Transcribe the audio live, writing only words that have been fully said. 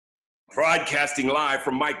Broadcasting live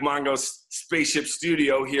from Mike Mongo's spaceship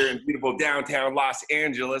studio here in beautiful downtown Los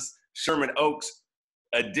Angeles, Sherman Oaks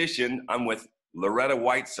edition. I'm with Loretta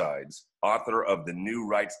Whitesides, author of The New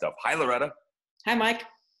Right Stuff. Hi, Loretta. Hi, Mike.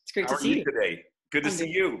 It's great to see you. How are you today? Good to see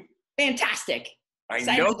you. Fantastic. I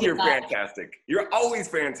know you're fantastic. You're always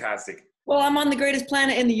fantastic. Well, I'm on the greatest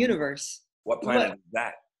planet in the universe. What planet is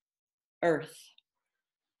that? Earth.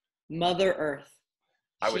 Mother Earth.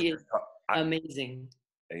 She is amazing.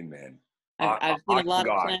 Amen. I've seen a lot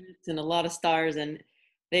of planets and a lot of stars, and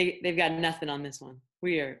they've got nothing on this one.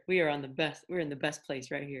 We are on the best. We're in the best place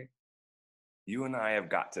right here. You and I have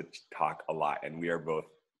got to talk a lot, and we are both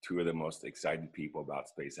two of the most excited people about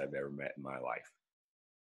space I've ever met in my life.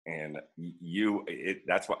 And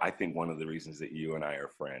that's what I think one of the reasons that you and I are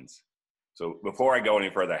friends. So before I go any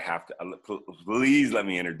further, I have to, please let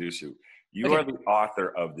me introduce you. You are the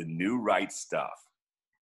author of The New Right Stuff.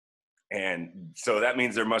 And so that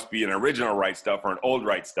means there must be an original right stuff or an old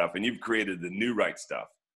right stuff, and you've created the new right stuff.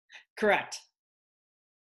 Correct.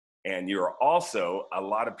 And you're also, a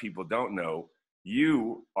lot of people don't know,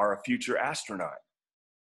 you are a future astronaut.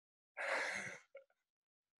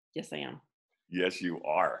 Yes, I am. Yes, you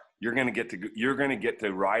are. You're going to get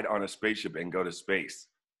to ride on a spaceship and go to space.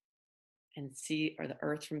 And see the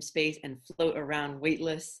Earth from space and float around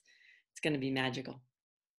weightless. It's going to be magical.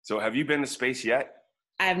 So have you been to space yet?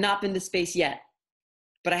 I have not been to space yet,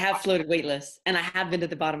 but I have floated weightless, and I have been to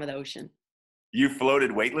the bottom of the ocean. You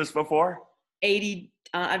floated weightless before?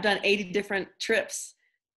 I've done 80 different trips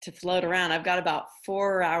to float around. I've got about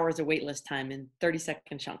 4 hours of weightless time in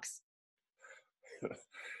 30-second chunks.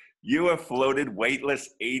 You have floated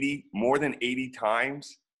weightless more than 80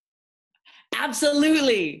 times?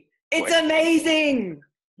 Absolutely. It's amazing.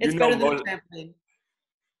 It's better than a trampoline.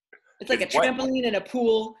 It's like a trampoline and a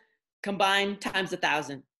pool combined times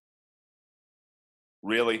 1,000.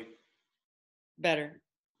 Really? Better.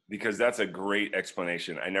 Because that's a great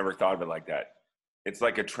explanation. I never thought of it like that. It's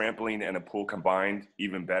like a trampoline and a pool combined,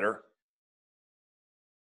 even better.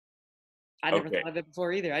 I never thought of it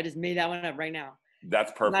before either. I just made that one up right now.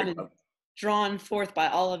 That's perfect. I'm drawn forth by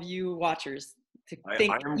all of you watchers to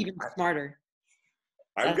think even smarter.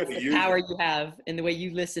 I'm going to use the power you have in the way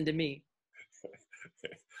you listen to me.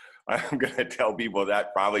 I'm going to tell people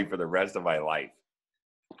that probably for the rest of my life.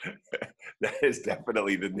 That is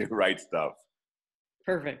definitely the new right stuff.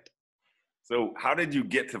 Perfect. So how did you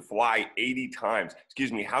get to fly 80 times?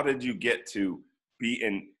 Excuse me, how did you get to be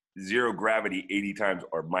in zero gravity 80 times,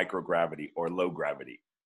 or microgravity or low gravity?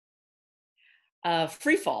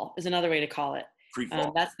 Free fall is another way to call it. Free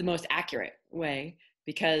fall. That's the most accurate way,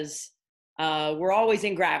 because we're always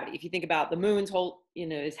in gravity. If you think about the moon's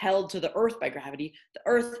is held to the Earth by gravity. The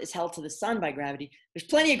Earth is held to the sun by gravity. There's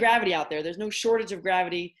plenty of gravity out there. There's no shortage of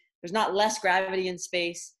gravity. There's not less gravity in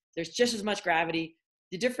space. There's just as much gravity.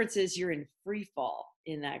 The difference is you're in free fall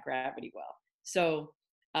in that gravity well. So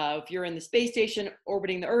if you're in the space station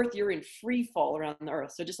orbiting the Earth, you're in free fall around the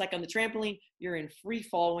Earth. So just like on the trampoline, you're in free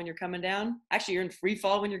fall when you're coming down. Actually, you're in free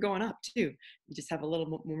fall when you're going up too. You just have a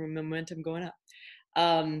little more momentum going up.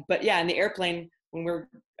 But yeah, in the airplane, when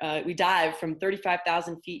we dive from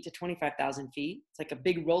 35,000 feet to 25,000 feet, it's like a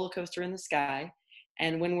big roller coaster in the sky.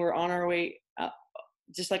 And when we're on our way up,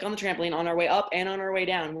 just like on the trampoline, on our way up and on our way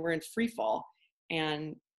down, we're in free fall,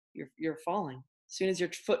 and you're falling. As soon as your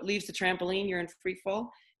foot leaves the trampoline, you're in free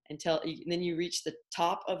fall then you reach the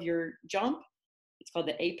top of your jump. It's called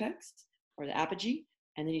the apex or the apogee.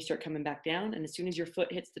 And then you start coming back down. And as soon as your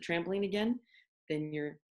foot hits the trampoline again, then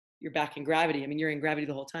you're back in gravity. I mean, you're in gravity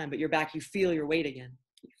the whole time, but you're back, you feel your weight again.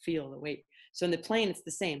 You feel the weight. So in the plane, it's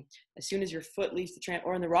the same. As soon as your foot leaves the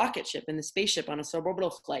or in the rocket ship, in the spaceship on a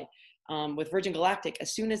suborbital flight, with Virgin Galactic,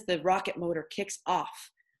 as soon as the rocket motor kicks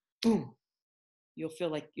off, boom, you'll feel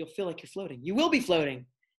like you're floating. You will be floating.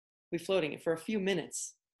 We're floating for a few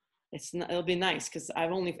minutes. It'll be nice, because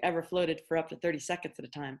I've only ever floated for up to 30 seconds at a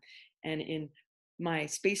time. And in my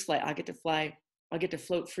space flight, I'll get to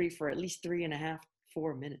float free for at least 3.5,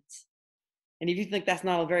 4 minutes. And if you think that's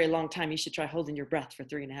not a very long time, you should try holding your breath for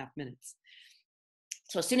 3.5 minutes.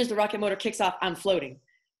 So as soon as the rocket motor kicks off, I'm floating,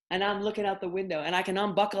 and I'm looking out the window, and I can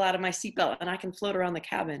unbuckle out of my seatbelt, and I can float around the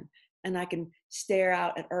cabin, and I can stare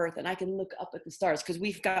out at Earth, and I can look up at the stars, because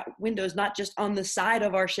we've got windows not just on the side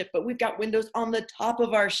of our ship, but we've got windows on the top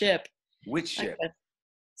of our ship. Which ship?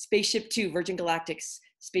 Spaceship 2, Virgin Galactic's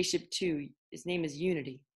Spaceship 2. His name is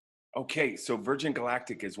Unity. Okay, so Virgin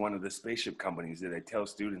Galactic is one of the spaceship companies that I tell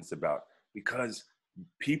students about, because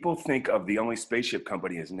people think of the only spaceship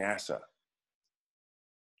company as NASA.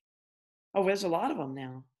 Oh, there's a lot of them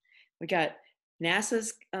now. We got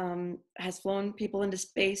NASA's has flown people into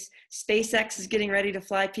space. SpaceX is getting ready to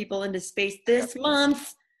fly people into space this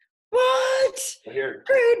month. What? Here.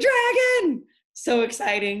 Crew Dragon! So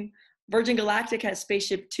exciting. Virgin Galactic has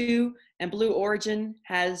Spaceship Two, and Blue Origin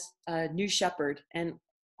has New Shepard, and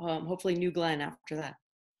hopefully New Glenn after that.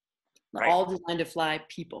 They're all designed to fly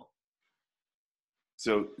people.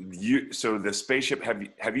 So the spaceship,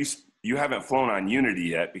 you haven't flown on Unity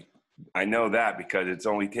yet. I know that because it's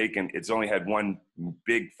only had one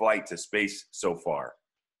big flight to space so far.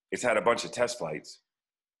 It's had a bunch of test flights.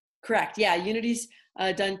 Correct. Yeah, Unity's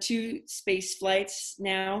done 2 space flights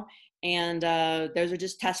now, and those are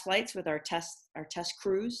just test flights with our test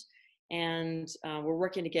crews. And we're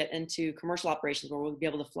working to get into commercial operations where we'll be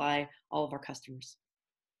able to fly all of our customers.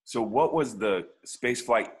 So what was the space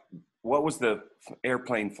flight? What was the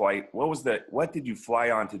airplane flight? What did you fly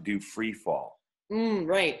on to do free fall?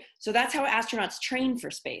 Right. So that's how astronauts train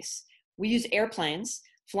for space. We use airplanes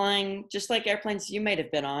flying just like airplanes you might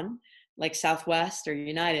have been on, like Southwest or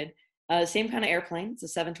United. Same kind of airplane. It's a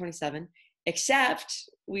 727, except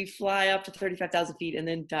we fly up to 35,000 feet and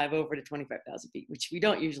then dive over to 25,000 feet, which we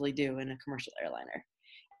don't usually do in a commercial airliner.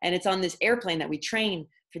 And it's on this airplane that we train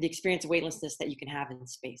for the experience of weightlessness that you can have in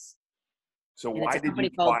space. So And why did you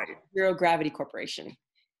called fly? Zero Gravity Corporation.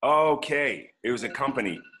 Okay, it was a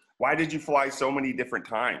company. Why did you fly so many different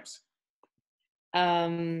times?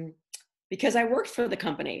 Because I worked for the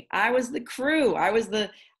company. I was the crew. I was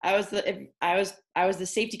the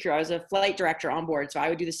safety crew. I was a flight director on board. So I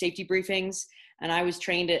would do the safety briefings, and I was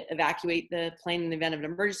trained to evacuate the plane in the event of an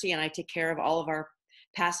emergency. And I take care of all of our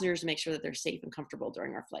passengers to make sure that they're safe and comfortable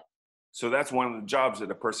during our flight. So that's one of the jobs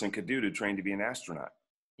that a person could do to train to be an astronaut.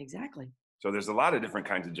 Exactly. So there's a lot of different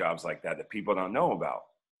kinds of jobs like that people don't know about.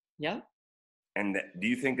 Yeah. And do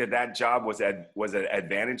you think that job was an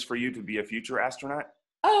advantage for you to be a future astronaut?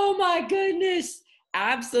 Oh my goodness.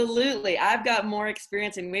 Absolutely. I've got more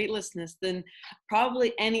experience in weightlessness than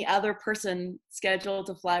probably any other person scheduled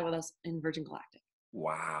to fly with us in Virgin Galactic.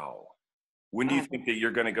 Wow. When do you think that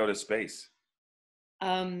you're going to go to space?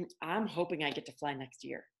 I'm hoping I get to fly next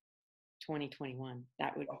year, 2021.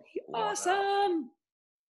 That would be awesome.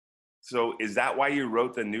 So is that why you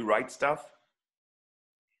wrote the New Right Stuff?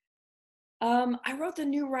 I wrote the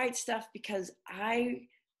New Right Stuff because I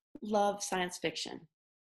love science fiction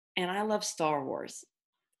and I love Star Wars.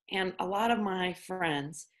 And a lot of my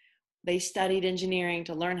friends, they studied engineering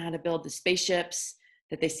to learn how to build the spaceships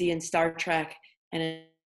that they see in Star Trek. And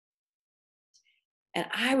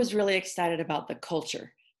I was really excited about the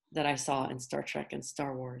culture that I saw in Star Trek and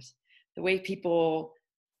Star Wars. The way people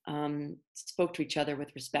spoke to each other with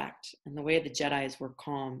respect, and the way the Jedis were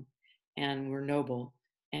calm and were noble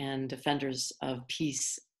and defenders of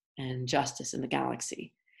peace and justice in the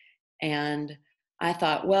galaxy. And I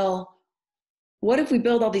thought, well, what if we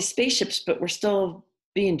build all these spaceships, but we're still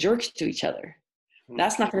being jerks to each other?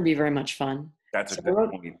 That's not going to be very much fun. That's a good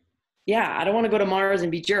point. Yeah, I don't want to go to Mars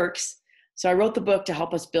and be jerks. So I wrote the book to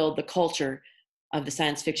help us build the culture of the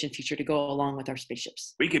science fiction future to go along with our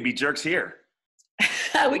spaceships. We could be jerks here.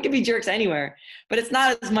 We could be jerks anywhere, but it's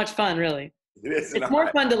not as much fun, really. It's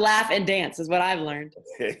more fun to laugh and dance is what I've learned.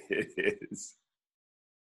 It is.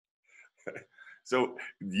 So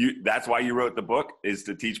that's why you wrote the book, is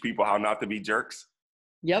to teach people how not to be jerks?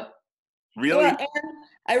 Yep. Really? Well,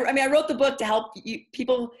 and I wrote the book to help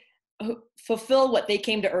people fulfill what they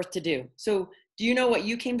came to Earth to do. So do you know what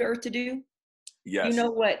you came to Earth to do? Yes. You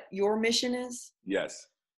know what your mission is? Yes.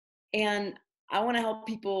 And I want to help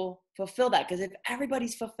people fulfill that, because if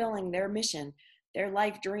everybody's fulfilling their mission, their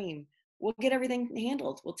life dream, we'll get everything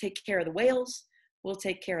handled. We'll take care of the whales. We'll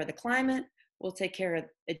take care of the climate. We'll take care of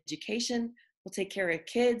education. We'll take care of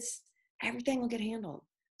kids. Everything will get handled.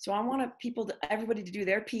 So I want everybody to do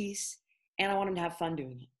their piece, and I want them to have fun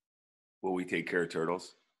doing it. Will we take care of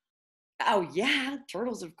turtles? Oh yeah,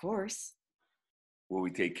 turtles, of course. Will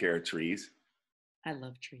we take care of trees? I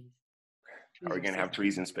love trees. Are we going to have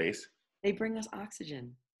trees in space? They bring us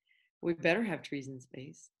oxygen. We better have trees in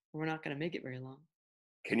space. We're not going to make it very long.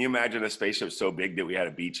 Can you imagine a spaceship so big that we had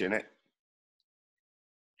a beach in it?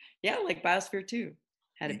 Yeah, like Biosphere 2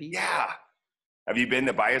 had a beach. Yeah. Have you been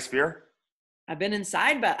to Biosphere? I've been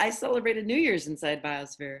inside, but I celebrated New Year's inside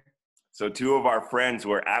Biosphere. So 2 of our friends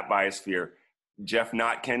were at Biosphere, Jeff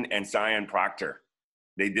Notkin and Cyan Proctor.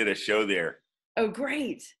 They did a show there. Oh,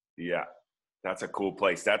 great. Yeah, that's a cool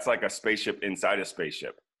place. That's like a spaceship inside a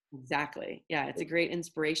spaceship. Exactly. Yeah, it's a great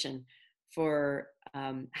inspiration for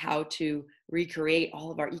how to recreate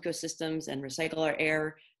all of our ecosystems and recycle our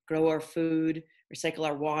air, grow our food, recycle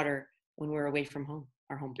our water when we're away from home,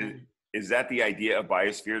 our home planet. Is that the idea of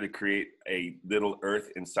Biosphere, to create a little Earth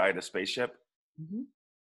inside a spaceship? Hmm.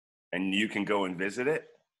 and you can go and visit it.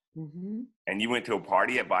 Hmm. And you went to a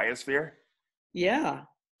party at Biosphere? Yeah.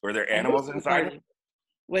 Were there I animals hosted a inside? party.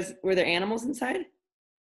 Were there animals inside?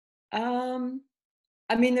 Um,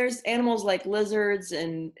 I mean, there's animals like lizards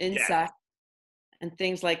and Yes. insects and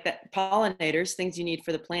things like that, pollinators, things you need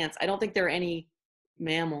for the plants. I don't think there are any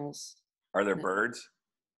mammals. Are there birds?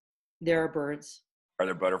 There are birds. Are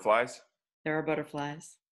there butterflies? There are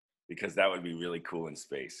butterflies. Because that would be really cool in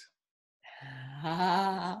space.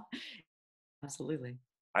 Absolutely.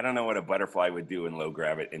 I don't know what a butterfly would do in low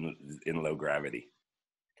gravity. In low gravity.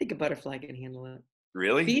 I think a butterfly can handle it.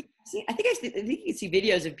 Really? Bees. I think you can see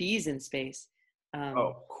videos of bees in space. Um,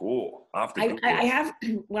 Oh, cool. I'll have to I Google it. have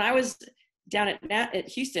when I was down at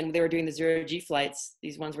Houston, they were doing the 0G flights,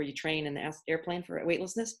 these ones where you train in the airplane for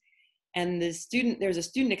weightlessness. And there was a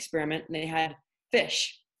student experiment, and they had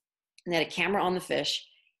fish, and they had a camera on the fish.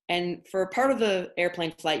 And for a part of the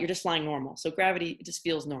airplane flight, you're just flying normal, so gravity just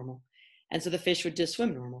feels normal, and so the fish would just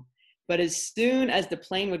swim normal. But as soon as the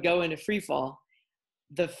plane would go into free fall,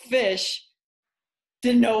 the fish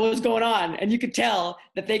didn't know what was going on, and you could tell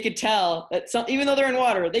that they could tell that even though they're in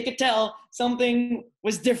water, they could tell something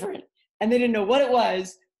was different, and they didn't know what it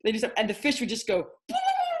was. And the fish would just go,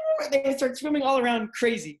 they would start swimming all around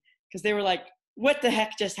crazy because they were like, "What the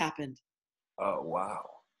heck just happened?" Oh, wow.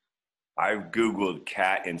 I've Googled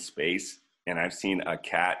cat in space, and I've seen a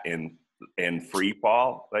cat in free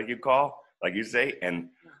fall, like you say. And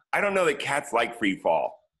I don't know that cats like free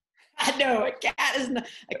fall. I know a cat is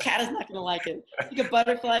not going to like it. I think a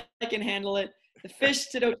butterfly can handle it. The fish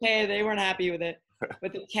did okay; they weren't happy with it,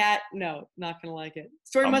 but the cat, no, not going to like it.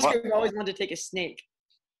 Story A, mu- Musker always wanted to take a snake.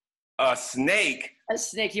 a snake. A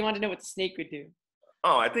snake. He wanted to know what the snake would do.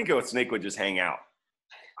 Oh, I think a snake would just hang out.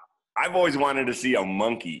 I've always wanted to see a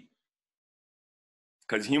monkey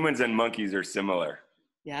because humans and monkeys are similar.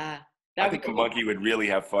 Yeah, I that would think be a cool. monkey would really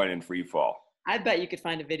have fun in free fall. I bet you could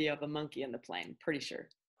find a video of a monkey in the plane. Pretty sure.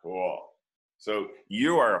 Cool. So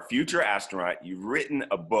you are a future astronaut. You've written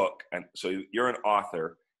a book, and so you're an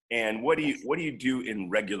author. And Yes. what do you do in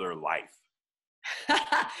regular life?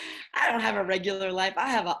 I don't have a regular life. I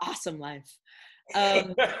have an awesome life.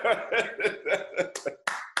 Um,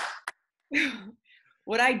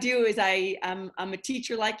 what I do is I'm a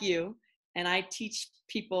teacher like you, and I teach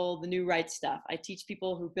people the new right stuff. I teach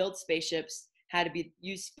people who build spaceships how to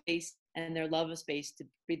use space and their love of space to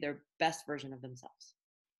be their best version of themselves.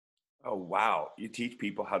 Oh, wow. You teach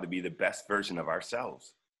people how to be the best version of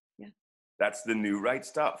ourselves. Yeah. That's the new right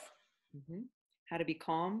stuff. Hmm. How to be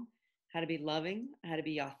calm, how to be loving, how to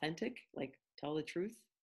be authentic, like tell the truth,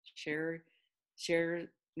 share share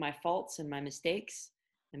my faults and my mistakes,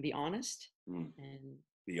 and be honest. Mm, And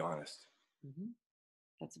be honest. mhm,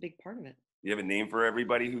 that's a big part of it. You have a name for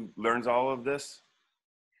everybody who learns all of this?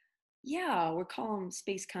 Yeah, we're calling them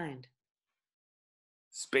space kind.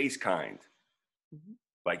 Space kind, Hmm.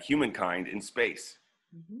 like humankind in space.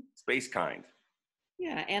 Hmm. Space kind.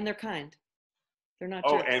 Yeah, and they're kind. They're not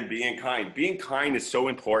Oh, jerks. and being kind. Being kind is so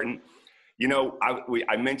important. You know,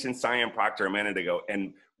 I mentioned Cyan Proctor a minute ago,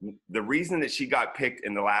 and the reason that she got picked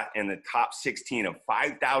in the top 16 of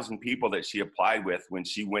 5,000 people that she applied with when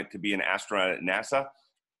she went to be an astronaut at NASA,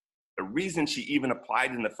 the reason she even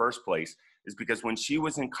applied in the first place is because when she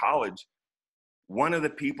was in college, one of the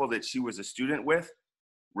people that she was a student with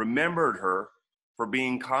remembered her for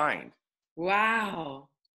being kind. Wow.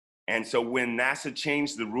 And so when NASA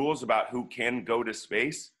changed the rules about who can go to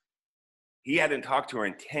space, he hadn't talked to her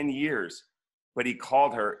in 10 years, but he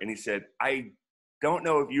called her and he said, I don't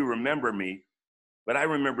know if you remember me, but I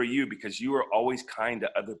remember you because you were always kind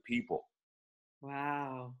to other people.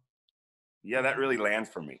 Wow. Yeah, that Mhm. really lands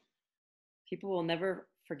for me. People will never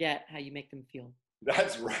forget how you make them feel.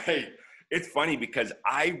 That's right. It's funny because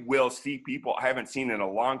I will see people I haven't seen in a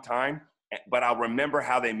long time, but I'll remember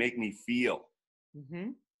how they make me feel.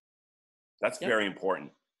 Hmm. That's Yep. very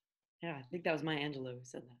important. Yeah, I think that was Maya Angelou who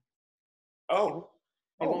said that. Oh,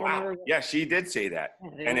 They oh, won't wow. remember. Yeah, she did say that. Yeah,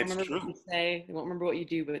 they And won't it's remember what true. you say. They won't remember what you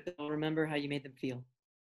do, but they'll remember how you made them feel.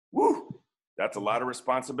 Woo. That's a lot of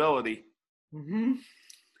responsibility. Hmm.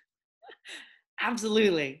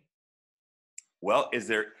 Absolutely. Well, is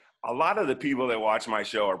there a lot of the people that watch my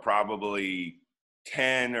show are probably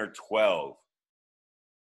 10 or 12.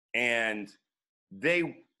 And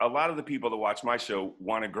a lot of the people that watch my show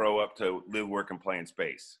want to grow up to live, work, and play in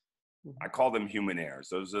space. I Mhm. call them human heirs.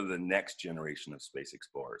 Those are the next generation of space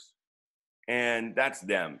explorers. And that's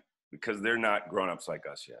them because they're not grown-ups like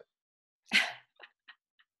us yet.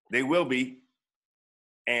 They will be.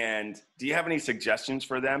 And do you have any suggestions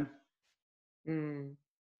for them? Mm,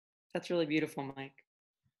 that's really beautiful, Mike.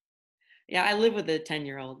 Yeah, I live with a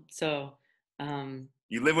 10-year-old, so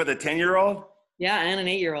You live with a 10-year-old? Yeah, and an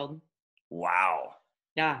 8-year-old. Wow.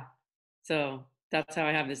 Yeah. So that's how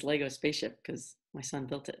I have this Lego spaceship, because my son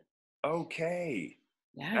built it. Okay.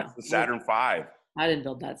 Yeah. That's the Saturn V. I didn't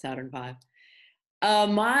build that Saturn V.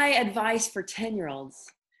 My advice for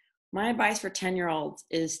 10-year-olds. My advice for 10-year-olds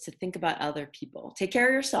is to think about other people. Take care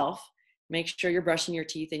of yourself. Make sure you're brushing your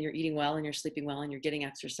teeth and you're eating well and you're sleeping well and you're getting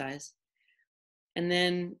exercise. And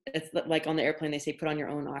then it's like on the airplane, they say, put on your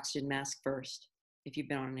own oxygen mask first if you've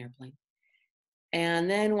been on an airplane. And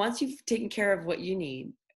then once you've taken care of what you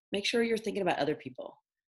need, make sure you're thinking about other people.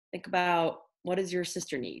 Think about, what does your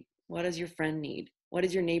sister need? What does your friend need? What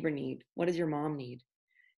does your neighbor need? What does your mom need?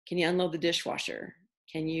 Can you unload the dishwasher?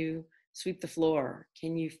 Can you sweep the floor?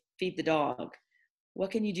 Can you feed the dog?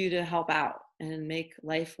 What can you do to help out and make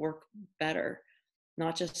life work better?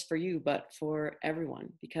 Not just for you, but for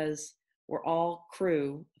everyone, because we're all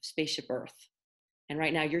crew of Spaceship Earth. And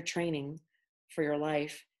right now you're training for your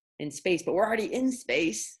life in space, but we're already in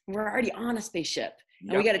space. We're already on a spaceship.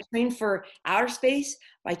 And we got to train for outer space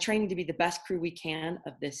by training to be the best crew we can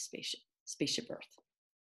of this Spaceship Earth.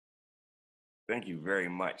 Thank you very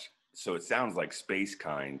much. So it sounds like Space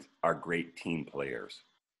Kind are great team players.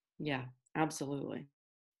 Yeah, absolutely.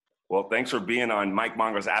 Well, thanks for being on Mike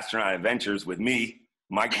Mongo's Astronaut Adventures with me,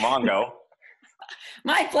 Mike Mongo.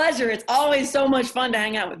 My pleasure. It's always so much fun to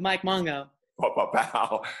hang out with Mike Mongo.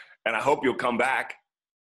 And I hope you'll come back.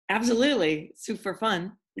 Absolutely. Super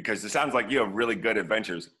fun. Because it sounds like you have really good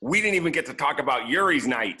adventures. We didn't even get to talk about Yuri's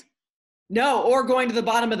night. No, or going to the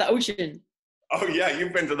bottom of the ocean. Oh yeah,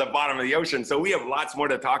 you've been to the bottom of the ocean. So we have lots more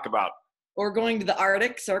to talk about. Or going to the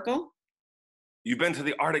Arctic Circle. You've been to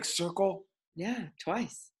the Arctic Circle? Yeah,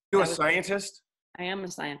 twice. You're a scientist? I am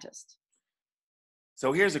a scientist.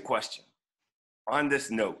 So here's a question. On this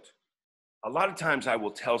note, a lot of times I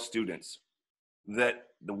will tell students that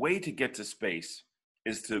the way to get to space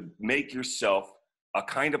is to make yourself a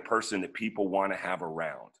kind of person that people want to have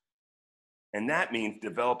around. And that means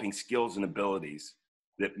developing skills and abilities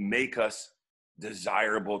that make us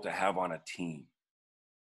desirable to have on a team.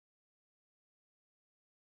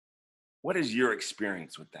 What is your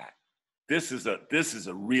experience with that? This is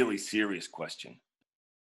a really serious question.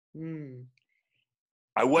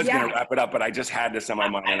 I was going to wrap it up, but I just had this on my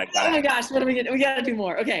mind. And oh my gosh, what are we going to do? We got to do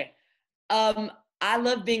more. Okay. I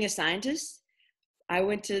love being a scientist. I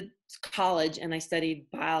went to college and I studied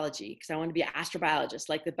biology because I wanted to be an astrobiologist,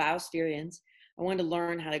 like the biospherians. I wanted to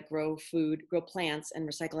learn how to grow food, grow plants, and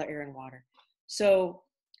recycle our air and water. So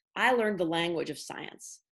I learned the language of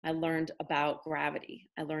science. I learned about gravity.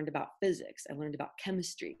 I learned about physics. I learned about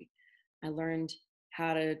chemistry. I learned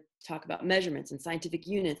how to talk about measurements and scientific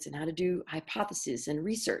units and how to do hypotheses and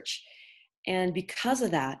research. And because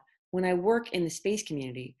of that, when I work in the space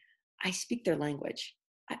community, I speak their language.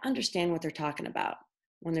 I understand what they're talking about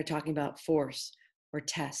when they're talking about force or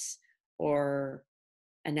tests or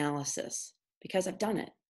analysis, because I've done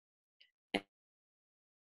it.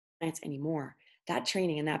 And anymore, that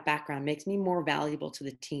training and that background makes me more valuable to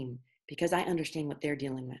the team because I understand what they're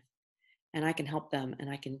dealing with and I can help them and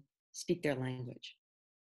I can speak their language.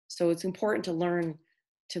 So it's important to learn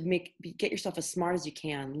to get yourself as smart as you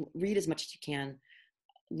can, read as much as you can,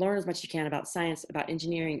 learn as much as you can about science, about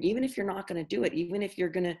engineering, even if you're not going to do it, even if you're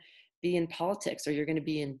going to be in politics or you're going to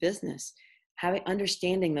be in business,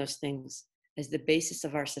 understanding those things is the basis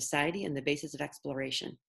of our society and the basis of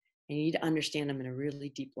exploration. And you need to understand them in a really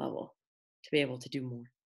deep level to be able to do more.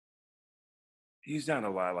 You sound a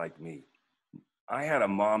lot like me. I had a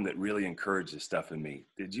mom that really encouraged this stuff in me.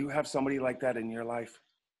 Did you have somebody like that in your life?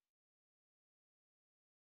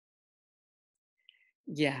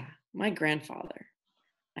 Yeah, my grandfather.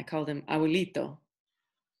 I called him Abuelito.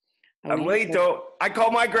 Abuelito. I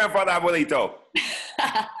call my grandfather Abuelito.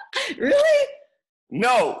 Really?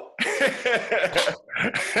 No.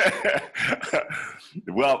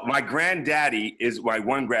 Well, my granddaddy is my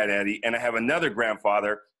one granddaddy, and I have another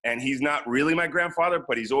grandfather, and he's not really my grandfather,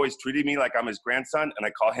 but he's always treated me like I'm his grandson, and I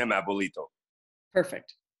call him Abuelito.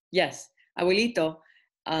 Perfect. Yes, Abuelito.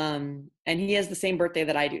 And he has the same birthday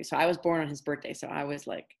that I do. So I was born on his birthday. So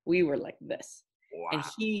we were like this. Wow. And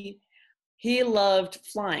he loved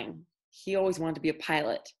flying. He always wanted to be a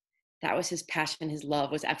pilot. That was his passion. His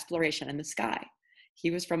love was exploration in the sky.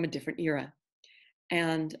 He was from a different era.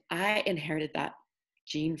 And I inherited that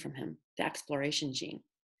gene from him, the exploration gene.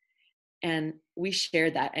 And we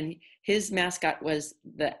shared that. And his mascot was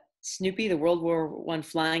the Snoopy, the World War I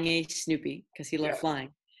flying ace Snoopy, because he loved flying.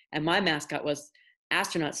 And my mascot was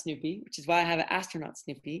Astronaut Snoopy, which is why I have an Astronaut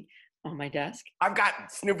Snoopy on my desk. I've got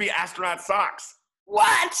Snoopy astronaut socks.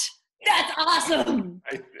 What? That's awesome.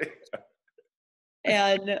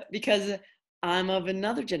 And because I'm of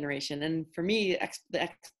another generation. And for me, the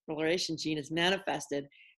exploration gene is manifested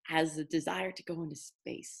as the desire to go into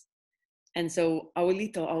space. And so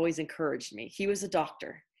Abuelito always encouraged me. He was a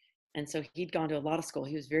doctor. And so he'd gone to a lot of school.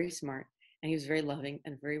 He was very smart and he was very loving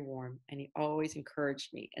and very warm. And he always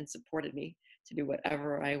encouraged me and supported me to do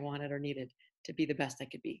whatever I wanted or needed to be the best I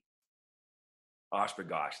could be. Gosh, but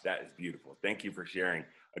gosh, that is beautiful. Thank you for sharing.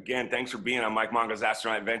 Again, thanks for being on Mike Mongo's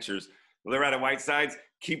Astronaut Adventures. Loretta Whitesides,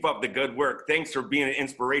 keep up the good work. Thanks for being an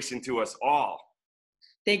inspiration to us all.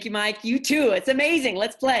 Thank you, Mike. You too. It's amazing.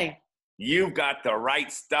 Let's play. You've got the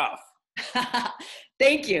right stuff.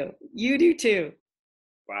 Thank you. You do too.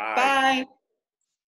 Bye. Bye.